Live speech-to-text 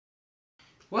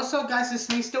What's up, guys? It's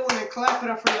me, still want to clap it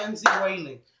up for Lindsay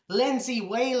Whalen. Lindsay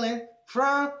Whalen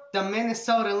from the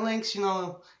Minnesota Lynx, in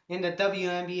the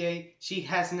WNBA. She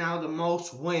has now the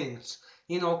most wins.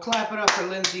 Clap it up for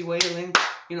Lindsay Whalen.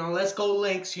 Let's go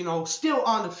Lynx. Still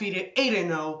undefeated,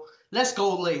 8-0. Let's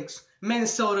go Lynx.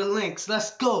 Minnesota Lynx.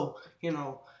 Let's go.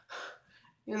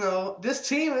 This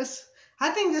team is. I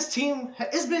think this team.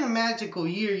 It's been a magical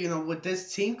year. With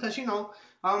this team, because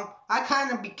I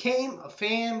kind of became a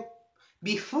fan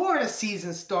before the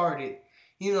season started,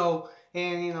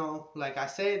 and like I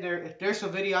said, there's a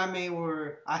video I made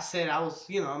where I said I was,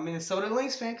 a Minnesota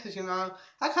Lynx fan because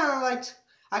I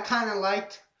kind of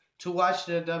liked to watch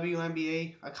the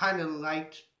WNBA. I kind of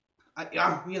liked, I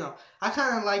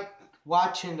kind of like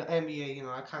watching the NBA.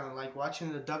 I kind of like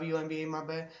watching the WNBA. My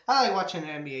bad. I like watching the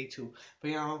NBA too, but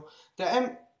the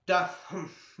M. The,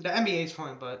 the NBA is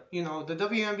fun, but the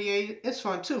WNBA is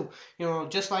fun too.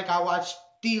 Just like I watch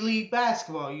D-League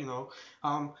basketball,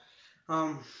 um,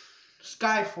 um,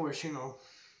 Skyforce,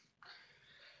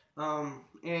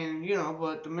 and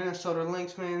but the Minnesota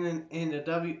Lynx, man, in the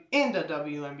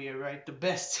WNBA, right, the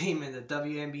best team in the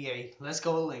WNBA. Let's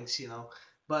go Lynx,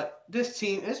 But this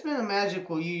team, it's been a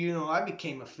magical year, I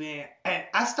became a fan, and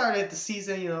I started the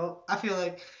season, I feel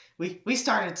like we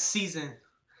started the season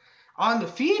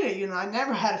undefeated, I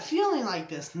never had a feeling like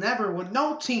this, never with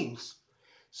no teams.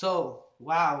 So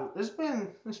wow, it's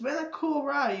been a cool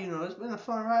ride, it's been a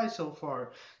fun ride so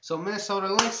far. So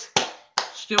Minnesota Lynx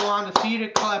still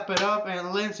undefeated, clap it up,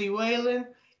 and Lindsay Whalen,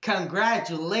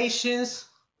 congratulations.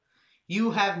 You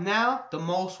have now the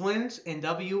most wins in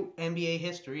WNBA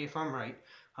history, if I'm right.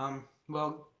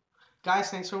 Well, guys,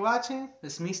 thanks for watching.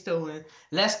 It's me still in.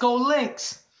 Let's go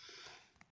Lynx!